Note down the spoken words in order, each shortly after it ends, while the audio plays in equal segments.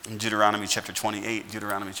In Deuteronomy chapter 28,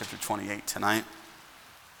 tonight.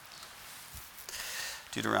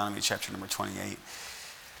 Deuteronomy chapter number 28.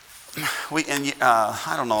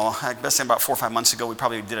 I don't know, I guess about 4 or 5 months ago, we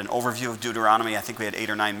probably did an overview of Deuteronomy. I think we had 8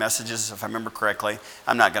 or 9 messages, if I remember correctly.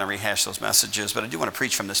 I'm not going to rehash those messages, but I do want to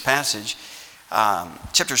preach from this passage.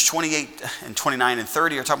 Chapters 28 and 29 and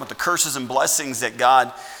 30 are talking about the curses and blessings that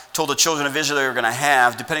God told the children of Israel they were going to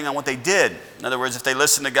have depending on what they did. In other words, if they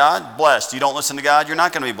listen to God, blessed. You don't listen to God, you're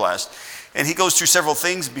not going to be blessed. And he goes through several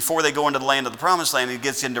things before they go into the land of the promised land. He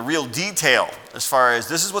gets into real detail as far as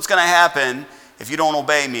this is what's going to happen if you don't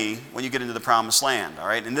obey me when you get into the promised land, all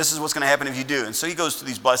right? And this is what's going to happen if you do. And so he goes through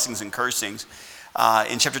these blessings and cursings.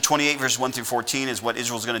 In chapter 28, verses 1 through 14 is what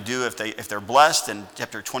Israel's going to do if they're blessed. And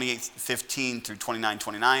chapter 28, 15 through 29,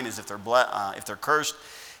 29 is if they're cursed.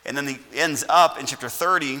 And then he ends up in chapter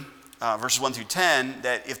 30, verses 1 through 10,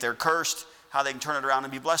 that if they're cursed, how they can turn it around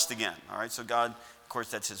and be blessed again, all right? So God, of course,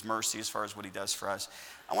 that's his mercy as far as what he does for us.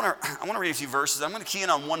 I want to read a few verses. I'm going to key in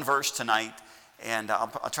on one verse tonight. And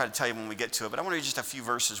I'll try to tell you when we get to it. But I want to read just a few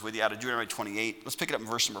verses with you out of Deuteronomy 28. Let's pick it up in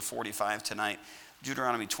verse number 45 tonight.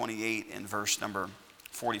 Deuteronomy 28 and verse number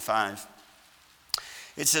 45.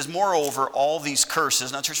 It says, moreover, all these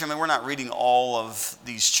curses. Now, church, we're not reading all of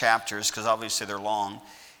these chapters because obviously they're long.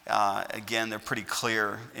 Again, they're pretty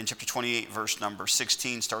clear. In chapter 28, verse number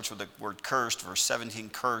 16 starts with the word cursed. Verse 17,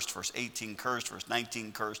 cursed. Verse 18, cursed. Verse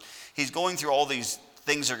 19, cursed. He's going through all these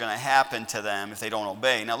things are going to happen to them if they don't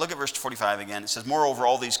obey. Now look at verse 45 again. It says, moreover,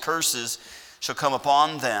 all these curses shall come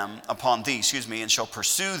upon thee, and shall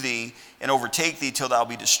pursue thee and overtake thee till thou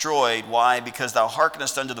be destroyed. Why? Because thou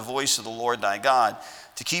hearkenest unto the voice of the Lord thy God,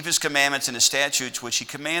 to keep his commandments and his statutes which he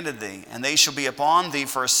commanded thee. And they shall be upon thee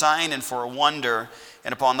for a sign and for a wonder,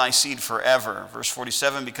 and upon thy seed forever. Verse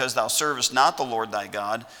 47, because thou servest not the Lord thy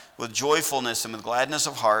God with joyfulness and with gladness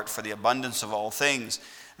of heart for the abundance of all things.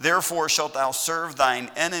 Therefore shalt thou serve thine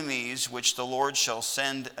enemies, which the Lord shall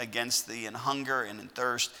send against thee in hunger and in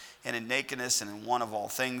thirst and in nakedness and in want of all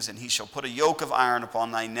things. And he shall put a yoke of iron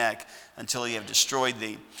upon thy neck until he have destroyed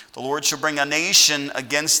thee. The Lord shall bring a nation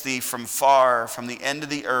against thee from far, from the end of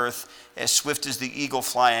the earth, as swift as the eagle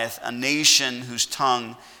flieth, a nation whose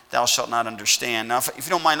tongue thou shalt not understand. Now, if you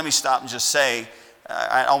don't mind, let me stop and just say,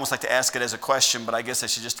 I almost like to ask it as a question, but I guess I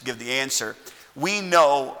should just give the answer. We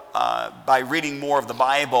know by reading more of the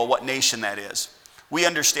Bible what nation that is. We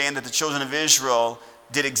understand that the children of Israel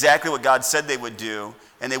did exactly what God said they would do,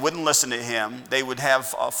 and they wouldn't listen to him. They would have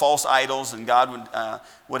false idols, and God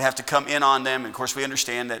would have to come in on them. And of course, we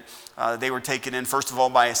understand that they were taken in, first of all,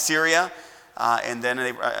 by Assyria, and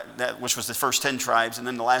then which was the first 10 tribes, and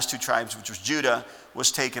then the last 2 tribes, which was Judah, was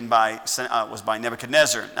taken by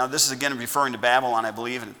Nebuchadnezzar. Now, this is again referring to Babylon, I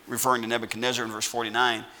believe, and referring to Nebuchadnezzar in verse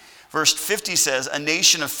 49. Verse 50 says, a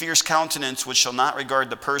nation of fierce countenance which shall not regard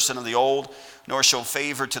the person of the old, nor show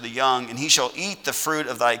favor to the young, and he shall eat the fruit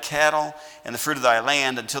of thy cattle and the fruit of thy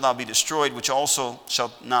land until thou be destroyed, which also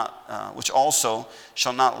shall not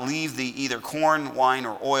leave thee either corn, wine,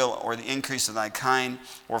 or oil, or the increase of thy kind,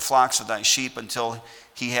 or flocks of thy sheep, until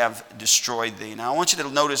he have destroyed thee. Now I want you to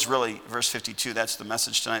notice really verse 52. That's the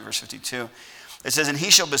message tonight, verse 52. It says, and he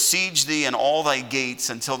shall besiege thee in all thy gates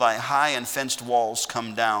until thy high and fenced walls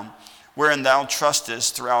come down, wherein thou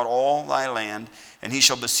trustest throughout all thy land. And he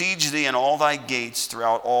shall besiege thee in all thy gates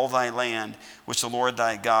throughout all thy land, which the Lord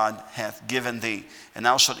thy God hath given thee. And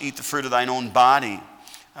thou shalt eat the fruit of thine own body.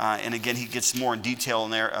 And again, he gets more in detail in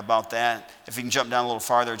there about that. If you can jump down a little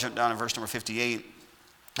farther, jump down to verse number 58.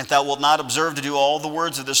 If thou wilt not observe to do all the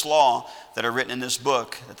words of this law that are written in this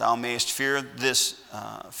book, that thou mayest fear this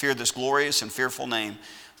glorious and fearful name,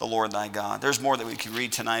 the Lord thy God. There's more that we can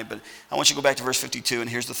read tonight, but I want you to go back to verse 52, and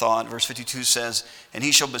here's the thought. Verse 52 says, and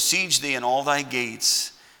he shall besiege thee in all thy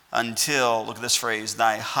gates until, look at this phrase,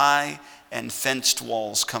 thy high and fenced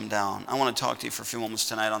walls come down. I want to talk to you for a few moments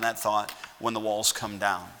tonight on that thought, when the walls come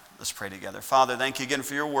down. Let's pray together. Father, thank you again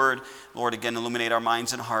for your word. Lord, again, illuminate our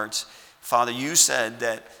minds and hearts. Father, you said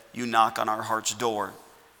that you knock on our heart's door,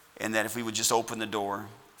 and that if we would just open the door,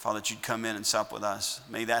 Father, that you'd come in and sup with us.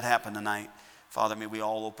 May that happen tonight. Father, may we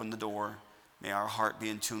all open the door. May our heart be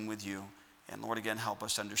in tune with you. And Lord, again, help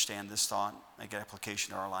us to understand this thought, make it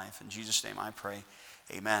application to our life. In Jesus' name I pray,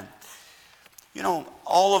 amen. You know,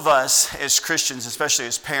 all of us as Christians, especially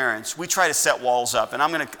as parents, we try to set walls up. And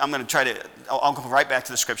I'm going to try to, I'll go right back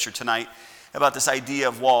to the scripture tonight about this idea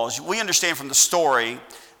of walls. We understand from the story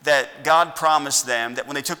that God promised them that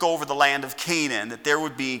when they took over the land of Canaan, that there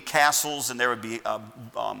would be castles and there would be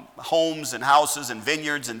homes and houses and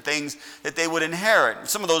vineyards and things that they would inherit.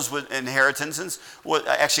 Some of those inheritances,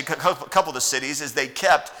 actually a couple of the cities, is they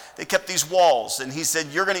kept these walls. And he said,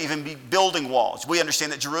 you're going to even be building walls. We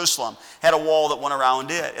understand that Jerusalem had a wall that went around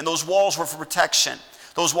it. And those walls were for protection.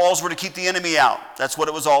 Those walls were to keep the enemy out. That's what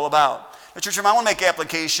it was all about. Now, church, I want to make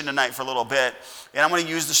application tonight for a little bit, and I'm going to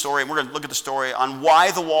use the story, and we're going to look at the story on why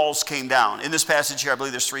the walls came down. In this passage here, I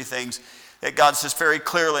believe there's three things that God says very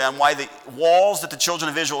clearly on why the walls that the children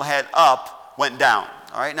of Israel had up went down.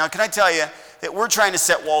 All right, now can I tell you that we're trying to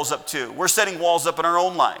set walls up too. We're setting walls up in our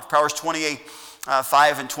own life. Proverbs 28,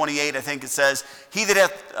 5 and 28, I think it says, he that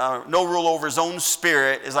hath no rule over his own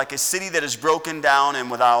spirit is like a city that is broken down and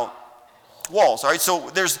without walls. All right, so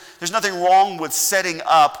there's nothing wrong with setting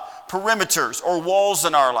up perimeters or walls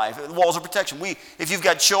in our life, walls of protection. If you've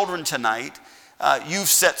got children tonight, you've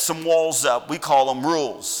set some walls up. We call them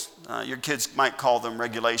rules. Your kids might call them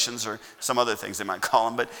regulations or some other things they might call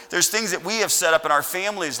them, but there's things that we have set up in our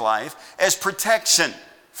family's life as protection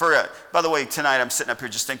for it. By the way, tonight I'm sitting up here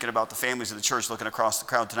just thinking about the families of the church, looking across the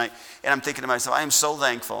crowd tonight, and I'm thinking to myself, I am so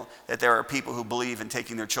thankful that there are people who believe in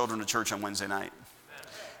taking their children to church on Wednesday night.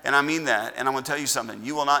 And I mean that, and I'm going to tell you something.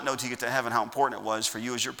 You will not know till you get to heaven how important it was for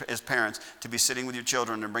you as parents to be sitting with your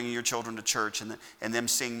children and bringing your children to church and them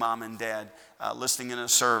seeing mom and dad listening in a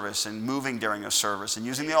service and moving during a service and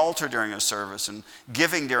using the altar during a service and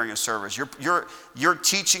giving during a service. You're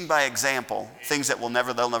teaching by example things that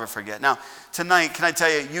they'll never forget. Now, tonight, can I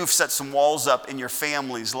tell you, you've set some walls up in your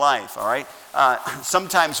family's life, all right?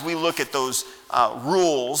 Sometimes we look at those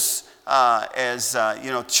rules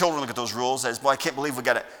children look at those rules as, well, I can't believe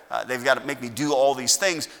they've got to make me do all these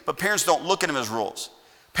things. But parents don't look at them as rules.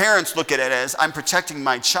 Parents look at it as, I'm protecting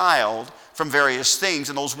my child from various things,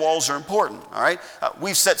 and those walls are important, all right?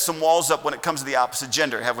 We've set some walls up when it comes to the opposite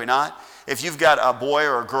gender, have we not? If you've got a boy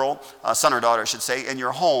or a girl, a son or daughter, I should say, in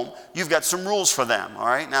your home, you've got some rules for them, all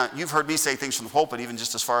right? Now, you've heard me say things from the pulpit, even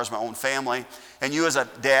just as far as my own family. And you as a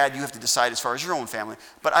dad, you have to decide as far as your own family.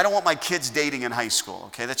 But I don't want my kids dating in high school,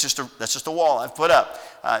 okay? That's just a wall I've put up.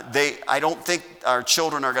 I don't think our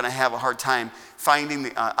children are going to have a hard time finding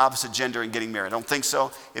the opposite gender and getting married. I don't think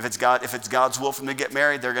so. If it's God's will for them to get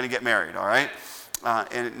married, they're going to get married, all right?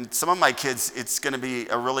 And some of my kids, it's going to be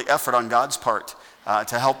a really effort on God's part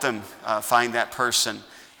to help them find that person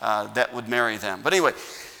that would marry them. But anyway,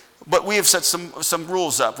 we have set some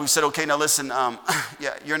rules up. We've said, okay, now listen,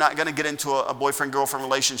 you're not going to get into a boyfriend-girlfriend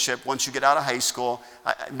relationship once you get out of high school.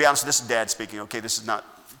 To be honest, this is Dad speaking, okay? This is not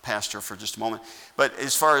pastor for just a moment. But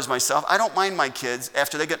as far as myself, I don't mind my kids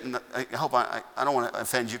after they get, I don't want to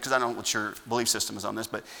offend you because I don't know what your belief system is on this,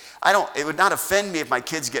 but it would not offend me if my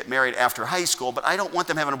kids get married after high school, but I don't want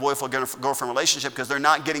them having a boyfriend-girlfriend relationship because they're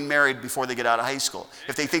not getting married before they get out of high school.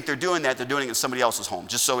 If they think they're doing that, they're doing it in somebody else's home,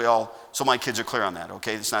 just so my kids are clear on that,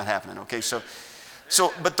 okay? It's not happening, okay?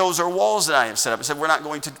 But those are walls that I have set up. I said, we're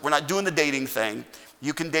not doing the dating thing.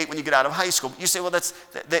 You can date when you get out of high school. You say, well,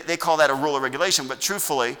 they call that a rule or regulation, but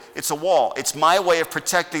truthfully, it's a wall. It's my way of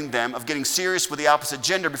protecting them, of getting serious with the opposite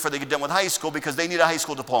gender before they get done with high school because they need a high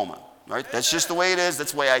school diploma, right? That's just the way it is.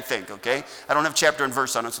 That's the way I think, okay? I don't have chapter and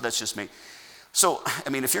verse on it, so that's just me. So, I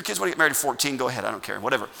mean, if your kids want to get married at 14, go ahead. I don't care,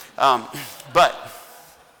 whatever. But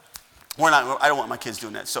I don't want my kids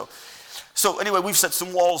doing that. So anyway, we've set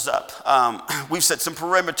some walls up. We've set some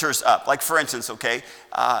perimeters up. Like, for instance, okay,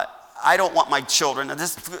 I don't want my children,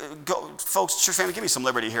 folks, church family, give me some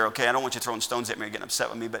liberty here, okay? I don't want you throwing stones at me or getting upset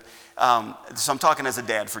with me, but so I'm talking as a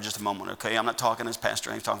dad for just a moment, okay? I'm not talking as pastor,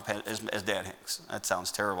 I'm talking as Dad Hinks. That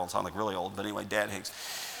sounds terrible, it sounds like really old, but anyway, Dad Hinks.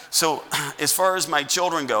 So as far as my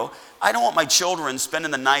children go, I don't want my children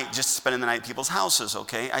spending the night at people's houses,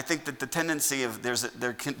 okay? I think that the tendency of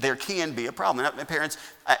there can be a problem. And parents,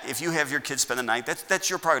 if you have your kids spend the night, that's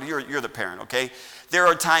your priority. You're the parent, okay? There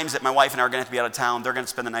are times that my wife and I are going to have to be out of town. They're going to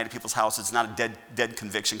spend the night at people's houses. It's not a dead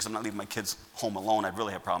conviction because I'm not leaving my kids home alone. I'd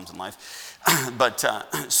really have problems in life. But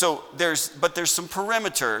there's some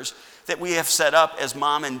perimeters that we have set up as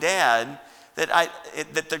mom and dad that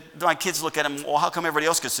my kids look at them, well, how come everybody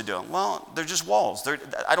else gets to do them? Well, they're just walls.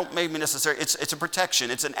 It's a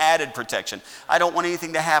protection. It's an added protection. I don't want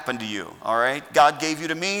anything to happen to you, all right? God gave you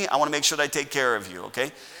to me. I want to make sure that I take care of you,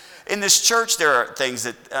 okay? In this church, there are things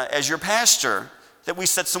that, as your pastor, that we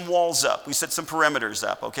set some walls up. We set some perimeters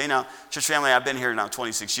up, okay? Now, church family, I've been here now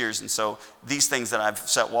 26 years, and so these things that I've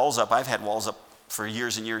set walls up, I've had walls up for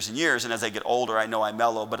years and years and years, and as I get older, I know I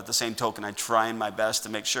mellow, but at the same token, I try my best to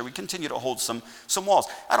make sure we continue to hold some walls.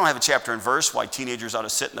 I don't have a chapter and verse why teenagers ought to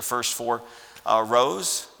sit in the first four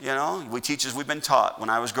rows, we teach as we've been taught. When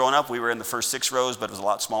I was growing up, we were in the first 6 rows, but it was a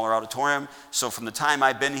lot smaller auditorium. So from the time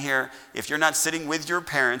I've been here, if you're not sitting with your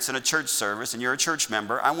parents in a church service and you're a church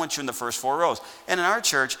member, I want you in the first 4 rows. And in our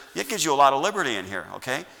church, it gives you a lot of liberty in here,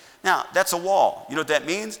 okay? Now, that's a wall. You know what that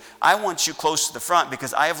means? I want you close to the front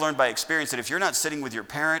because I have learned by experience that if you're not sitting with your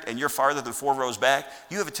parent and you're farther than 4 rows back,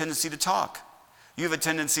 you have a tendency to talk. You have a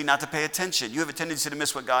tendency not to pay attention. You have a tendency to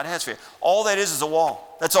miss what God has for you. All that is a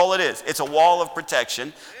wall. That's all it is. It's a wall of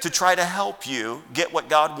protection to try to help you get what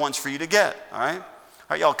God wants for you to get, all right? All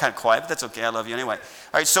right, y'all kind of quiet, but that's okay. I love you anyway.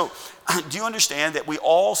 All right, so do you understand that we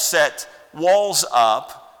all set walls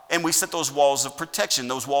up, and we set those walls of protection,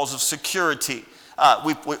 those walls of security.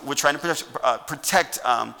 We're trying to protect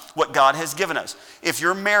what God has given us. If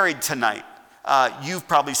you're married tonight, you've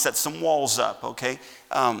probably set some walls up, okay?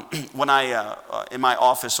 When in my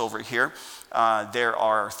office over here, there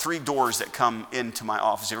are 3 doors that come into my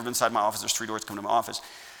office. If you've ever been inside my office, there's 3 doors that come to my office.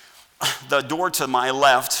 The door to my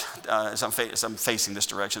left, as I'm facing this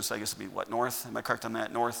direction, so I guess it'd be north? Am I correct on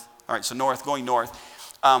that? North? All right, so going north.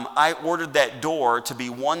 I ordered that door to be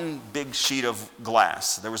one big sheet of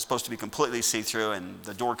glass. They were supposed to be completely see-through, and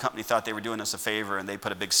the door company thought they were doing us a favor, and they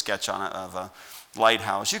put a big sketch on it of a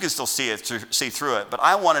lighthouse. You can still see through it, but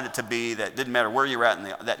I wanted it to be that it didn't matter where you were at in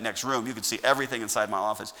that next room, you could see everything inside my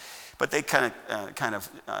office. But they kind of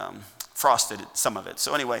frosted some of it.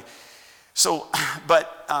 So anyway,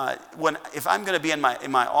 if I'm going to be in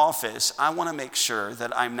my office, I want to make sure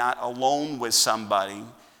that I'm not alone with somebody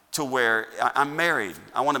to where I'm married.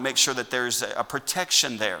 I want to make sure that there's a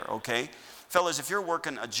protection there, okay? Fellas, if you're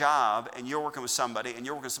working a job and you're working with somebody and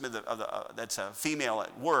you're working with somebody that's a female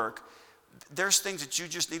at work, there's things that you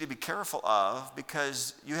just need to be careful of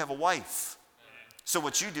because you have a wife. So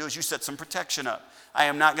what you do is you set some protection up. I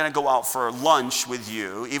am not going to go out for lunch with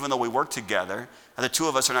you, even though we work together. The 2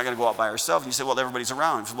 of us are not going to go out by ourselves. And you say, well, everybody's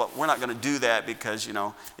around. Say, well, we're not going to do that because,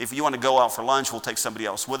 if you want to go out for lunch, we'll take somebody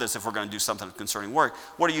else with us if we're going to do something concerning work.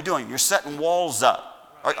 What are you doing? You're setting walls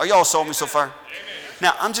up. Are y'all sold me so far? Amen.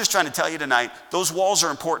 Now, I'm just trying to tell you tonight, those walls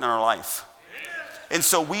are important in our life. And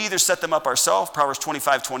so we either set them up ourselves, Proverbs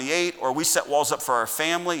 25:28, or we set walls up for our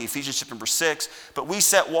family, Ephesians chapter number 6. But we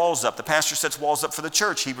set walls up. The pastor sets walls up for the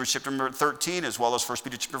church, Hebrews chapter number 13, as well as 1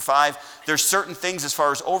 Peter chapter 5. There's certain things as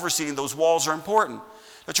far as overseeing those walls are important.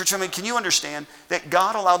 But church, can you understand that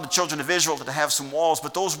God allowed the children of Israel to have some walls,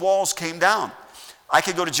 but those walls came down? I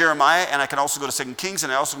could go to Jeremiah, and I can also go to 2 Kings,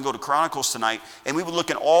 and I also can go to Chronicles tonight, and we would look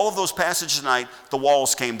at all of those passages tonight, the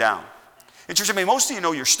walls came down. And church, most of you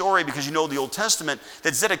know your story because you know the Old Testament,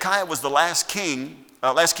 that Zedekiah was the last king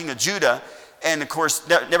of Judah, and of course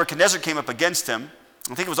Nebuchadnezzar came up against him.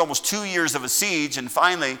 I think it was almost 2 years of a siege, and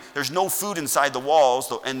finally there's no food inside the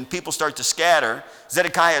walls, and people start to scatter.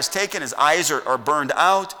 Zedekiah is taken, his eyes are burned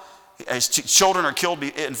out, his children are killed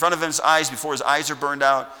in front of his eyes before his eyes are burned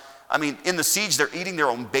out. In the siege, they're eating their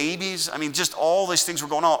own babies. Just all these things were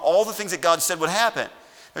going on, all the things that God said would happen.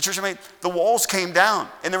 Now, church, the walls came down,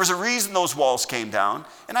 and there was a reason those walls came down.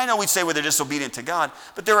 And I know we'd say, well, they're disobedient to God,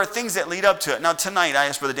 but there are things that lead up to it. Now, tonight, I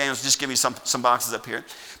asked Brother Daniels to just give me some boxes up here.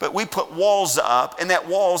 But we put walls up, and that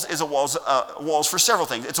walls is walls for several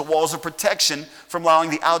things. It's a walls of protection from allowing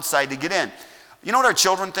the outside to get in. You know what our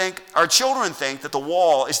children think? Our children think that the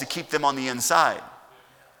wall is to keep them on the inside.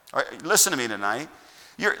 All right, listen to me tonight.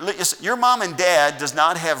 Your mom and dad does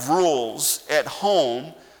not have rules at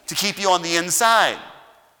home to keep you on the inside.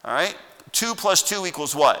 All right? 2 + 2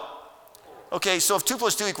 = what? Okay, so if 2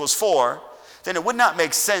 + 2 = 4, then it would not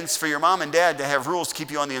make sense for your mom and dad to have rules to keep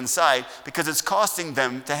you on the inside because it's costing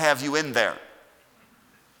them to have you in there.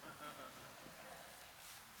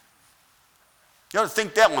 You ought to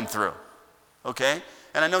think that one through, okay?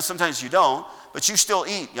 And I know sometimes you don't, but you still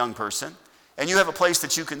eat, young person, and you have a place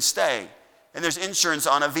that you can stay. And there's insurance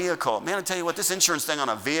on a vehicle. Man, I tell you what, this insurance thing on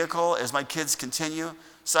a vehicle, as my kids continue,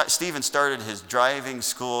 Stephen started his driving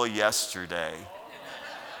school yesterday.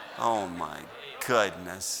 Oh my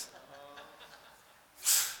goodness.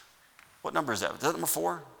 What number is that? Is that number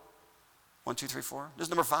 4? 1, 2, 3, 4? This is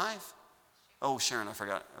number 5? Oh, Sharon, I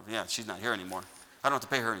forgot. Yeah, she's not here anymore. I don't have to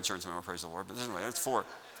pay her insurance anymore, praise the Lord. But anyway, that's 4.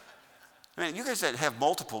 You guys that have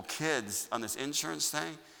multiple kids on this insurance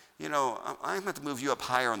thing, I'm going to have to move you up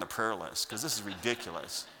higher on the prayer list because this is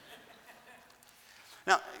ridiculous.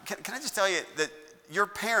 Now, can I just tell you that your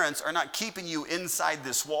parents are not keeping you inside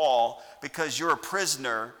this wall because you're a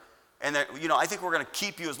prisoner and that, I think we're going to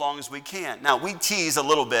keep you as long as we can. Now, we tease a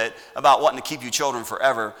little bit about wanting to keep you children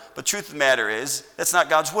forever, but truth of the matter is, that's not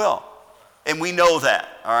God's will. And we know that,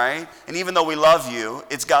 all right? And even though we love you,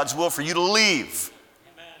 it's God's will for you to leave.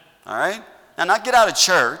 Amen. All right? Now, not get out of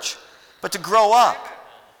church, but to grow up.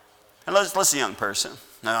 And listen, young person.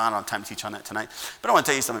 No, I don't have time to teach on that tonight. But I want to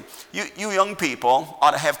tell you something. You young people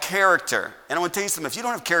ought to have character. And I want to tell you something. If you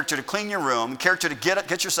don't have character to clean your room, character to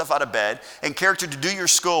get yourself out of bed, and character to do your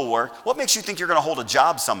schoolwork, what makes you think you're going to hold a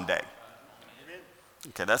job someday?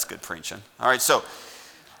 Okay, that's good preaching. All right, so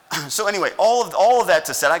anyway, all of that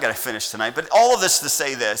to say, I got to finish tonight, but all of this to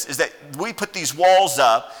say this, is that we put these walls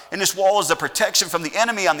up, and this wall is a protection from the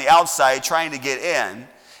enemy on the outside trying to get in.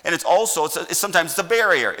 And it's also, sometimes it's a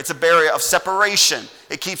barrier. It's a barrier of separation.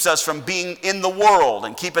 It keeps us from being in the world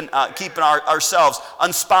and keeping ourselves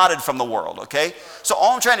unspotted from the world, okay? So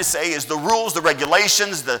all I'm trying to say is the rules, the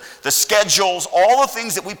regulations, the schedules, all the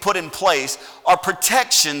things that we put in place are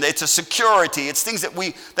protection. It's a security. It's things that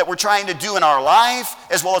we're trying to do in our life,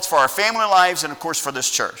 as well as for our family lives, and of course for this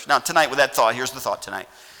church. Now tonight, with that thought, here's the thought tonight.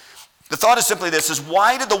 The thought is simply this, is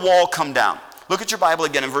why did the wall come down? Look at your Bible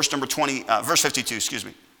again in verse 52, excuse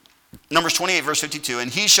me. Numbers 28, verse 52, and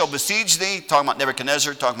he shall besiege thee, talking about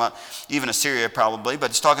Nebuchadnezzar, talking about even Assyria probably,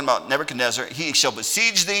 but it's talking about Nebuchadnezzar. He shall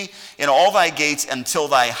besiege thee in all thy gates until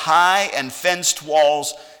thy high and fenced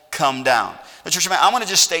walls come down. Now, church, I'm going to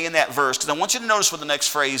just stay in that verse because I want you to notice what the next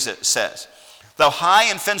phrase it says. The high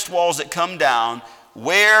and fenced walls that come down,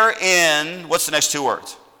 wherein, what's the next two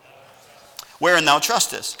words? Wherein thou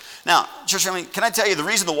trustest. Now, church, can I tell you the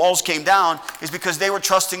reason the walls came down is because they were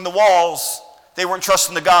trusting the walls. They weren't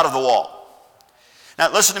trusting the God of the wall. Now,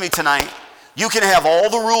 listen to me tonight. You can have all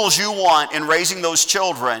the rules you want in raising those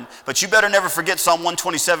children, but you better never forget Psalm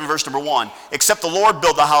 127, verse number 1. Except the Lord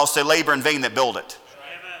build the house, they labor in vain that build it.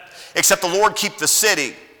 Amen. Except the Lord keep the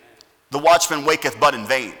city, the watchman waketh but in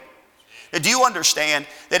vain. Now, do you understand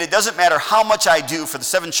that it doesn't matter how much I do for the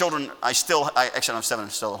 7 children I actually don't have 7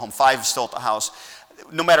 still at home, 5 still at the house.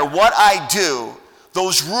 No matter what I do,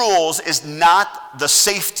 those rules is not the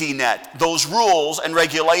safety net. Those rules and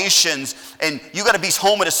regulations, and you got to be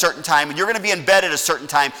home at a certain time, and you're going to be in bed at a certain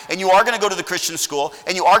time, and you are going to go to the Christian school,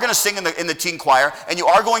 and you are going to sing in the teen choir, and you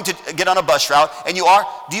are going to get on a bus route, and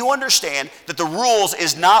do you understand that the rules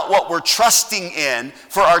is not what we're trusting in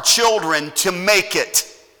for our children to make it?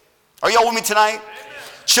 Are y'all with me tonight? Amen.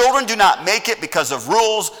 Children do not make it because of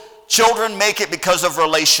rules. Children make it because of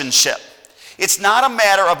relationship. It's not a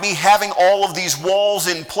matter of me having all of these walls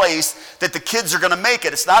in place that the kids are going to make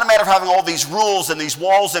it. It's not a matter of having all these rules and these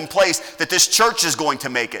walls in place that this church is going to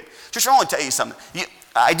make it. Just I want to tell you something.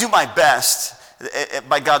 I do my best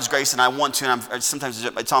by God's grace, and I want to, and sometimes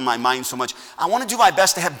it's on my mind so much. I want to do my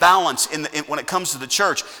best to have balance when it comes to the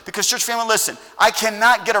church. Because church family, listen, I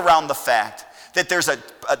cannot get around the fact that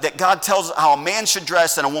that God tells how a man should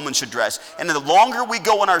dress and a woman should dress. And the longer we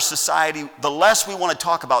go in our society, the less we want to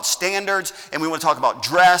talk about standards, and we want to talk about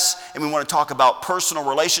dress, and we want to talk about personal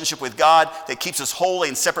relationship with God that keeps us holy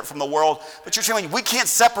and separate from the world. But church family, we can't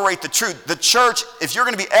separate the truth. The church, if you're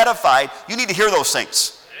going to be edified, you need to hear those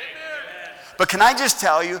things. But can I just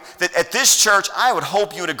tell you that at this church, I would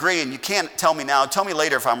hope you would agree, and you can't tell me now, tell me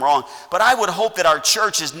later if I'm wrong, but I would hope that our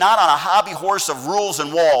church is not on a hobby horse of rules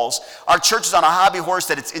and walls. Our church is on a hobby horse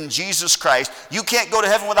that it's in Jesus Christ. You can't go to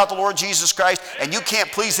heaven without the Lord Jesus Christ, and you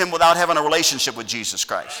can't please Him without having a relationship with Jesus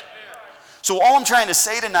Christ. So all I'm trying to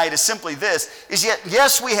say tonight is simply this, is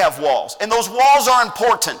yes, we have walls, and those walls are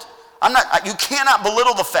important. You cannot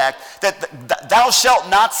belittle the fact that the thou shalt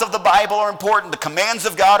nots of the Bible are important. The commands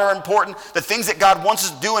of God are important. The things that God wants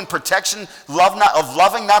us to do in protection, loving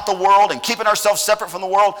not the world and keeping ourselves separate from the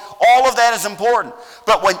world, all of that is important.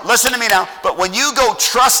 But listen to me now, but when you go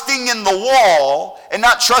trusting in the wall and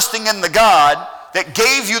not trusting in the God that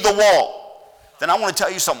gave you the wall, then I want to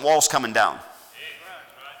tell you something, wall's coming down.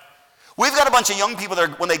 We've got a bunch of young people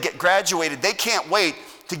that when they get graduated, they can't wait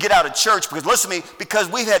to get out of church because, listen to me, because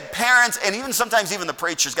we've had parents, and even sometimes even the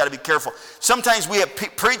preachers got to be careful. Sometimes we have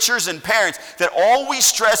preachers and parents that all we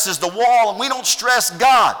stress is the wall and we don't stress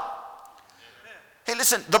God. Amen. Hey,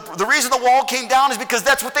 listen, the reason the wall came down is because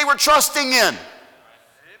that's what they were trusting in. Amen.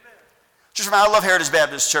 Just remember, I love Heritage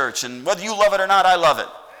Baptist Church, and whether you love it or not, I love it.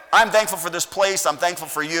 I'm thankful for this place. I'm thankful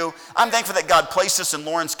for you. I'm thankful that God placed us in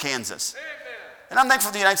Lawrence, Kansas. Amen. And I'm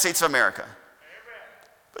thankful for the United States of America.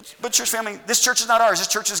 But church family, this church is not ours. This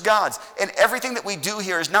church is God's. And everything that we do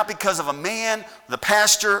here is not because of a man, the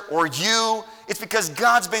pastor, or you. It's because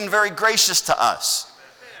God's been very gracious to us.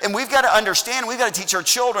 And we've got to understand, we've got to teach our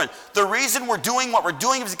children, the reason we're doing what we're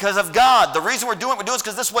doing is because of God. The reason we're doing what we're doing is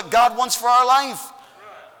because this is what God wants for our life.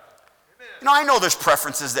 You know, I know there's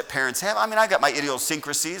preferences that parents have. I mean, I got my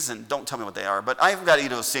idiosyncrasies, and don't tell me what they are, but I've got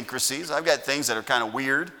idiosyncrasies. I've got things that are kind of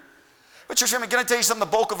weird. But church family, I'm going to tell you something. The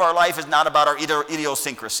bulk of our life is not about our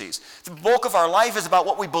idiosyncrasies. The bulk of our life is about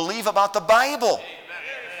what we believe about the Bible. Amen.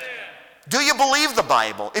 Do you believe the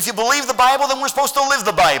Bible? If you believe the Bible, then we're supposed to live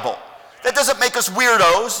the Bible. That doesn't make us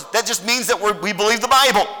weirdos. That just means that we believe the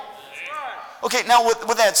Bible. Okay, now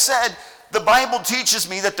with that said, the Bible teaches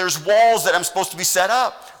me that there's walls that I'm supposed to be set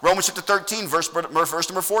up. Romans chapter 13, verse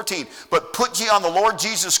number 14. But put ye on the Lord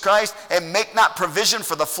Jesus Christ, and make not provision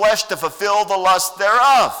for the flesh to fulfill the lust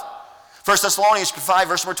thereof. 1 Thessalonians 5,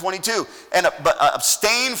 verse number 22. But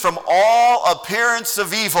abstain from all appearance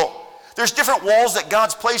of evil. There's different walls that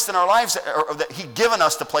God's placed in our lives, or that He's given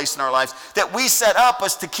us to place in our lives, that we set up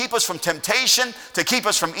as to keep us from temptation, to keep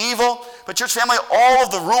us from evil. But church family, all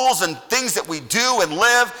of the rules and things that we do and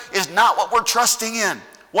live is not what we're trusting in.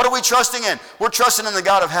 What are we trusting in? We're trusting in the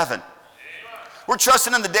God of heaven. We're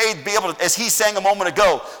trusting in the day to be able to, as he sang a moment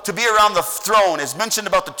ago, to be around the throne. It's mentioned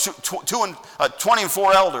about the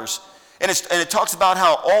 24 elders. And it talks about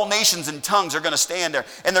how all nations and tongues are going to stand there,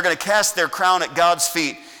 and they're going to cast their crown at God's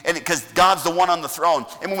feet, and because God's the one on the throne.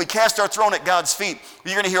 And when we cast our throne at God's feet,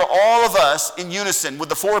 you're going to hear all of us in unison with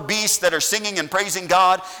the 4 beasts that are singing and praising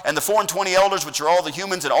God, and the 24 elders, which are all the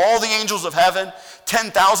humans, and all the angels of heaven,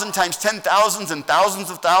 10,000 times 10,000s and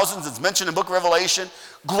thousands of thousands, it's mentioned in the book of Revelation,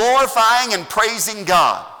 glorifying and praising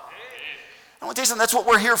God. I want to tell you something, that's what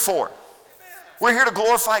we're here for. We're here to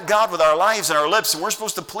glorify God with our lives and our lips, and we're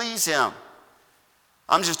supposed to please Him.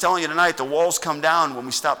 I'm just telling you tonight, the walls come down when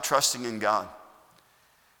we stop trusting in God.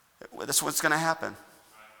 That's what's going to happen.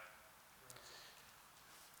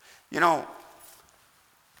 You know,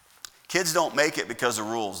 kids don't make it because of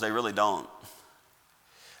rules. They really don't.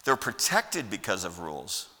 They're protected because of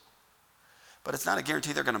rules. But it's not a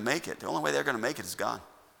guarantee they're going to make it. The only way they're going to make it is God.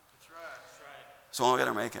 That's right. It's the only way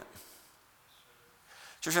they're going to make it.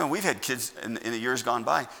 Church, we've had kids in the years gone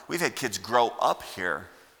by, we've had kids grow up here.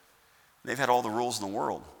 They've had all the rules in the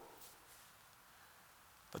world.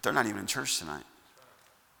 But they're not even in church tonight.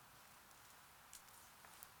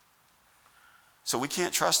 So we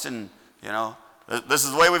can't trust in, this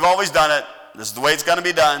is the way we've always done it. This is the way it's going to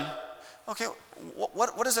be done. Okay,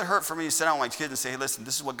 what does it hurt for me to sit down with my kids and say, hey, listen,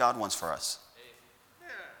 this is what God wants for us?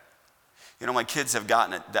 My kids have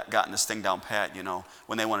gotten this thing down pat,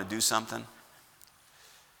 when they want to do something.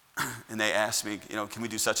 And they ask me, can we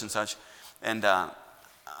do such and such? And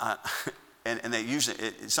they usually,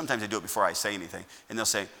 sometimes they do it before I say anything. And they'll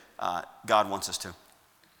say, God wants us to.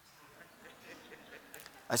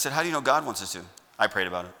 I said, how do you know God wants us to? I prayed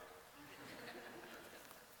about it.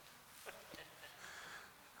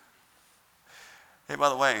 Hey, by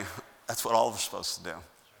the way, that's what all of us are supposed to do.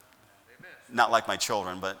 Not like my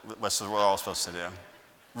children, but that's what we're all supposed to do.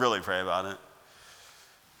 Really pray about it.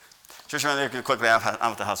 Church, I'm going to quickly out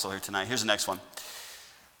with the hustle here tonight. Here's the next one.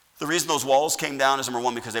 The reason those walls came down is, number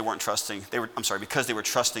one, because they weren't trusting. Because they were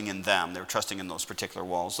trusting in them. They were trusting in those particular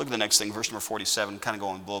walls. Look at the next thing, verse number 47. Kind of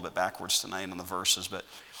going a little bit backwards tonight on the verses, but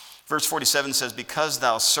verse 47 says, because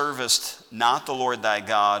thou servest not the Lord thy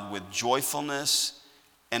God with joyfulness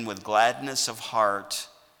and with gladness of heart.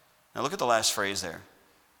 Now look at the last phrase there.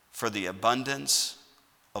 For the abundance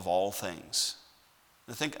of all things.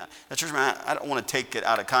 Now, church, I don't want to take it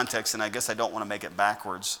out of context, and I guess I don't want to make it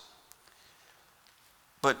backwards.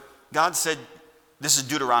 But God said, this is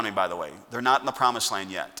Deuteronomy, by the way. They're not in the promised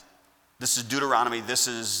land yet. This is Deuteronomy. This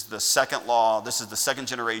is the second law. This is the second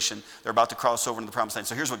generation. They're about to cross over into the promised land.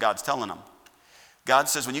 So here's what God's telling them. God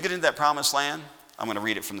says, when you get into that promised land, I'm going to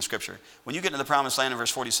read it from the scripture. When you get into the promised land in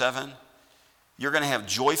verse 47, you're going to have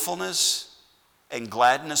joyfulness and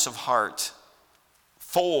gladness of heart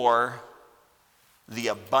for the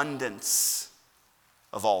abundance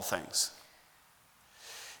of all things.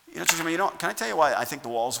 Can I tell you why I think the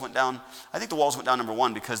walls went down? I think the walls went down, number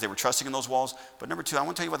one, because they were trusting in those walls. But number two, I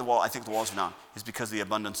want to tell you why I think the walls went down is because of the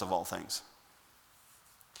abundance of all things.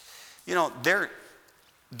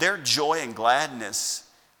 Their joy and gladness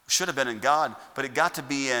should have been in God, but it got to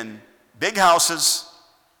be in big houses,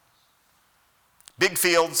 big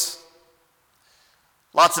fields,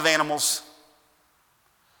 lots of animals,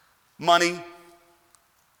 money.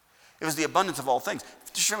 It was the abundance of all things.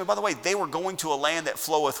 Just remember, by the way, they were going to a land that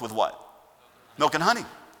floweth with what? Milk and honey.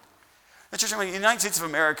 Now, just remember, in the United States of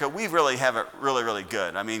America, we really have it really, really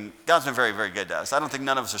good. I mean, God's been very, very good to us. I don't think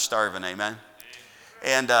none of us are starving, amen?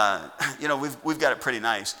 And, we've got it pretty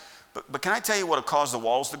nice. But can I tell you what will cause the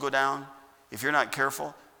walls to go down if you're not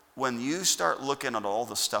careful? When you start looking at all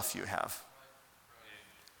the stuff you have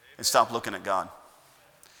and stop looking at God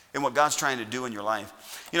and what God's trying to do in your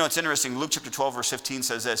life. It's interesting. Luke chapter 12, verse 15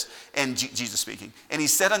 says this, and Jesus speaking, and he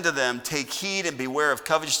said unto them, take heed and beware of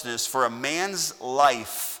covetousness, for a man's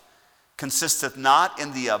life consisteth not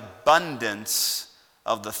in the abundance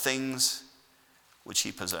of the things which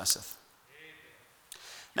he possesseth.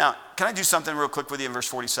 Now, can I do something real quick with you in verse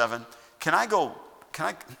 47? Can I go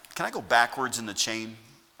backwards in the chain?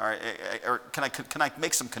 All right, or can I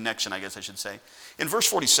make some connection, I guess I should say. In verse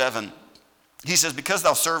 47, he says, because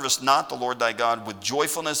thou servest not the Lord thy God with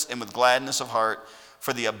joyfulness and with gladness of heart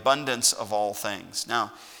for the abundance of all things.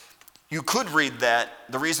 Now, you could read that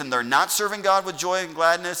the reason they're not serving God with joy and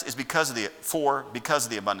gladness is because of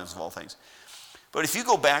the abundance of all things. But if you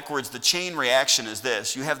go backwards, the chain reaction is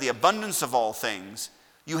this. You have the abundance of all things,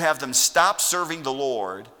 you have them stop serving the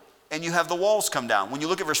Lord, and you have the walls come down. When you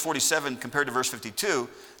look at verse 47 compared to verse 52,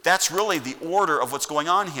 that's really the order of what's going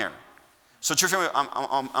on here. So church family,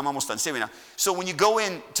 I'm almost done saying now. So when you go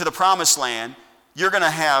into the promised land, you're going to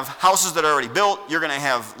have houses that are already built. You're going to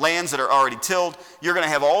have lands that are already tilled. You're going to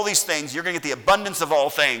have all these things. You're going to get the abundance of all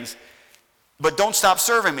things. But don't stop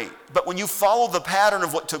serving me. But when you follow the pattern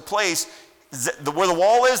of what took place, where the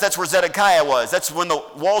wall is, that's where Zedekiah was. That's when the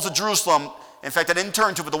walls of Jerusalem, in fact, I didn't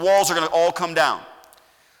turn to, but the walls are going to all come down.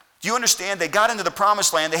 Do you understand? They got into the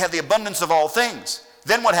promised land. They have the abundance of all things.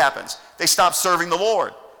 Then what happens? They stop serving the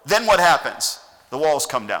Lord. Then what happens? The walls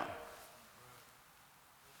come down.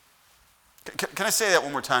 Can I say that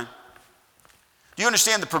one more time? Do you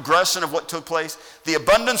understand the progression of what took place? The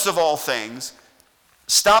abundance of all things,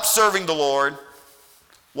 stop serving the Lord,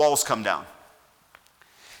 walls come down.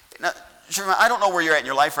 Now, I don't know where you're at in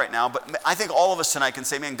your life right now, but I think all of us tonight can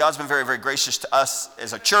say, man, God's been very, very gracious to us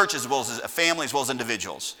as a church, as well as a family, as well as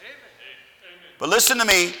individuals. Amen. But listen to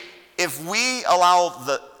me, if we allow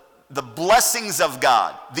the blessings of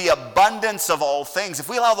God, the abundance of all things, if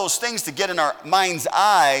we allow those things to get in our mind's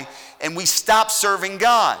eye and we stop serving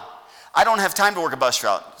God, I don't have time to work a bus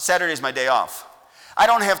route. Saturday is my day off. I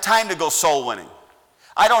don't have time to go soul winning.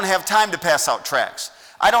 I don't have time to pass out tracts.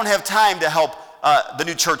 I don't have time to help the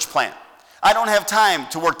new church plant. I don't have time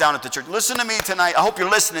to work down at the church. Listen to me tonight. I hope you're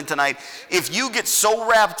listening tonight. If you get so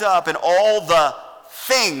wrapped up in all the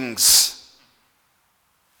things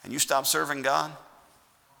and you stop serving God,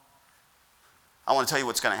 I want to tell you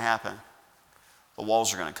what's going to happen. The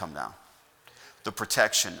walls are going to come down. The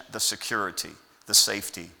protection, the security, the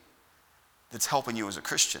safety that's helping you as a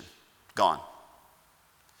Christian, gone.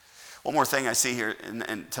 One more thing I see here,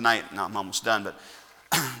 and tonight, no, I'm almost done, but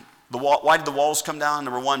why did the walls come down?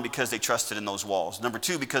 Number one, because they trusted in those walls. Number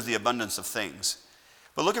two, because of the abundance of things.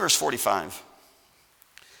 But look at verse 45.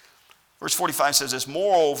 Verse 45 says this,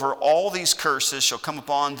 moreover, all these curses shall come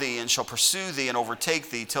upon thee and shall pursue thee and overtake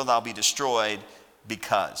thee till thou be destroyed,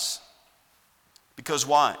 because. Because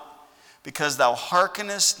why? Because thou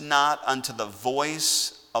hearkenest not unto the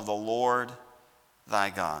voice of the Lord thy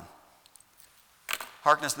God.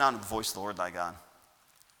 Hearkenest not unto the voice of the Lord thy God.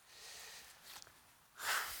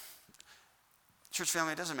 Church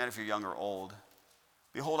family, it doesn't matter if you're young or old.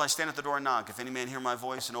 Behold, I stand at the door and knock. If any man hear my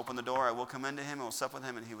voice and open the door, I will come into him and will sup with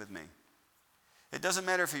him and he with me. It doesn't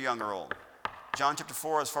matter if you're young or old. John chapter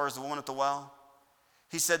 4, as far as the woman at the well,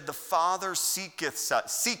 he said, the Father seeketh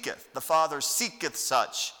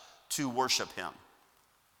such to worship him.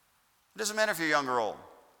 It doesn't matter if you're young or old.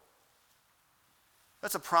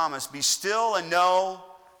 That's a promise. Be still and know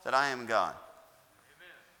that I am God.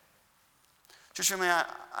 Church family,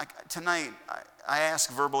 tonight, I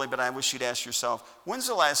ask verbally, but I wish you'd ask yourself, when's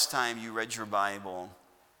the last time you read your Bible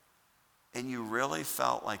and you really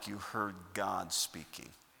felt like you heard God speaking?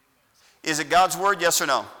 Is it God's word, yes or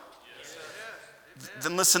no? Yes.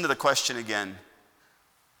 Then listen to the question again.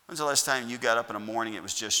 When's the last time you got up in the morning, it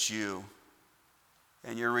was just you,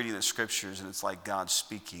 and you're reading the scriptures and it's like God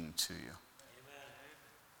speaking to you? Amen.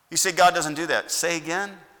 You say God doesn't do that. Say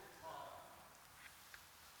again.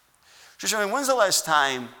 Church, when's the last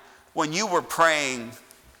time when you were praying,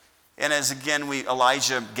 and as again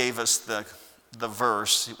Elijah gave us the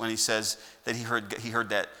verse when he says that he heard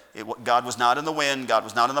that God was not in the wind, God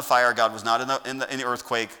was not in the fire, God was not in the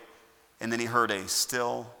earthquake, and then he heard a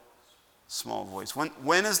still small voice.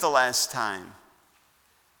 When is the last time?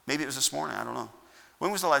 Maybe it was this morning, I don't know.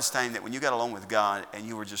 When was the last time that when you got alone with God and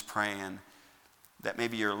you were just praying, that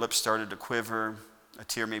maybe your lips started to quiver, a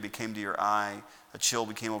tear maybe came to your eye, a chill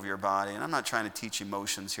became over your body? And I'm not trying to teach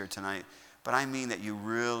emotions here tonight, but I mean that you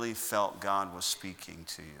really felt God was speaking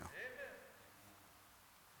to you. Amen.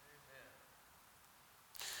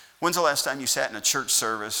 When's the last time you sat in a church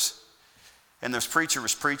service and this preacher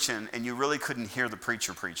was preaching and you really couldn't hear the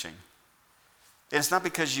preacher preaching? And it's not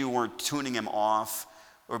because you weren't tuning him off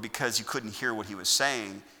or because you couldn't hear what he was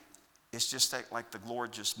saying. It's just that, like, the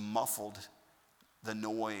Lord just muffled the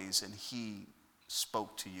noise and he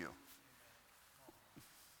spoke to you.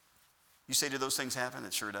 You say, do those things happen?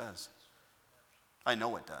 It sure does. I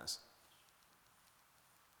know it does.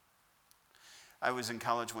 I was in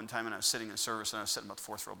college one time and I was sitting in a service and I was sitting about the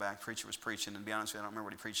fourth row back. Preacher was preaching, and to be honest with you, I don't remember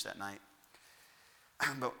what he preached that night.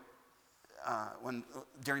 But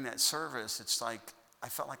during that service, it's like I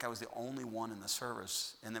felt like I was the only one in the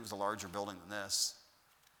service, and it was a larger building than this.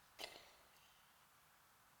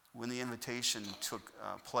 When the invitation took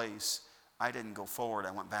place, I didn't go forward,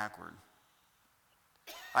 I went backward.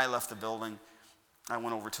 I left the building, I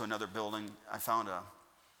went over to another building. I found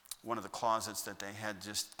one of the closets that they had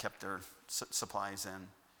just kept their supplies in.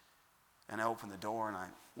 And I opened the door and I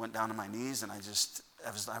went down to my knees, and I was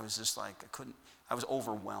just like, I was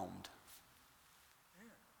overwhelmed.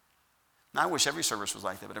 Now I wish every service was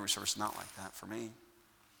like that, but every service is not like that for me.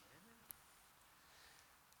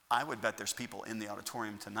 I would bet there's people in the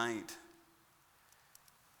auditorium tonight,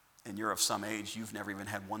 and you're of some age, you've never even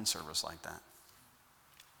had one service like that.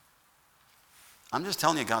 I'm just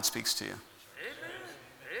telling you, God speaks to you. Amen.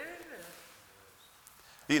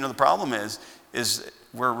 You know, the problem is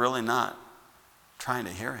we're really not trying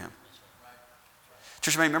to hear him.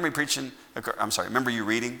 Church, remember me preaching? Remember you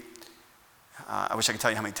reading? I wish I could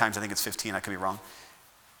tell you how many times. I think it's 15. I could be wrong.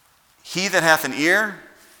 He that hath an ear,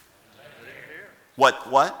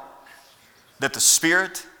 what? That the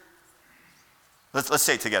Spirit, let's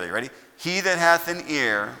say it together. You ready? He that hath an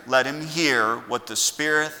ear, let him hear what the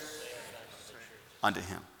Spirit unto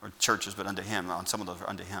him. Or churches, but unto him. On some of those are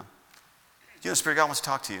unto him. You know, the Spirit of God wants to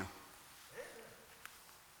talk to you.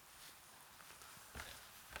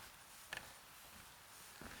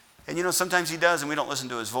 And you know, sometimes he does, and we don't listen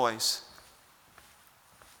to his voice.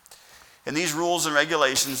 And these rules and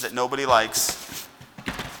regulations that nobody likes,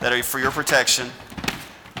 that are for your protection,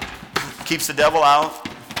 keeps the devil out.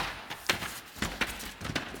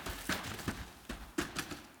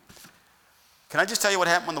 Can I just tell you what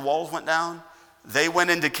happened when the walls went down? They went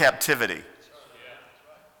into captivity.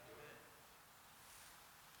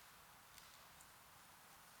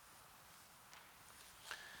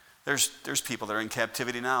 There's people that are in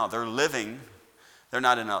captivity now. They're living. They're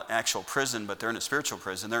not in an actual prison, but they're in a spiritual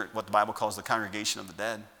prison. They're what the Bible calls the congregation of the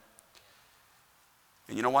dead.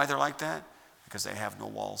 And you know why they're like that? Because they have no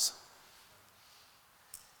walls.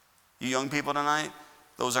 You young people tonight,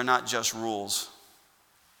 those are not just rules.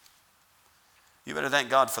 You better thank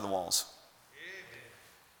God for the walls.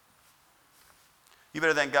 You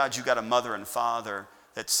better thank God you got a mother and father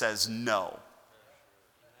that says no.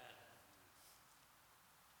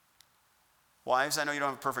 Wives, I know you don't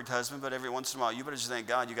have a perfect husband, but every once in a while, you better just thank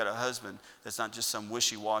God you got a husband that's not just some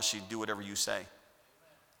wishy-washy, do whatever you say.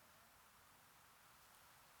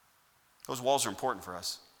 Those walls are important for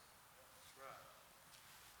us.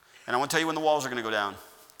 And I want to tell you when the walls are going to go down.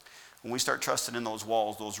 When we start trusting in those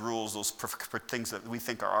walls, those rules, those things that we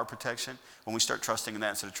think are our protection, when we start trusting in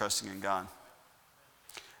that instead of trusting in God.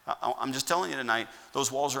 I'm just telling you tonight,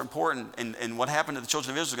 those walls are important. And what happened to the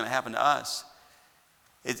children of Israel is going to happen to us.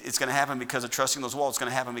 It's going to happen because of trusting those walls. It's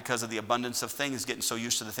going to happen because of the abundance of things, getting so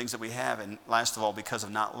used to the things that we have. And last of all, because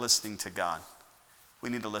of not listening to God.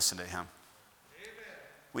 We need to listen to him. Amen.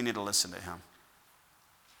 We need to listen to him.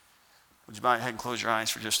 Would you bow your head and close your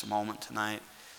eyes for just a moment tonight?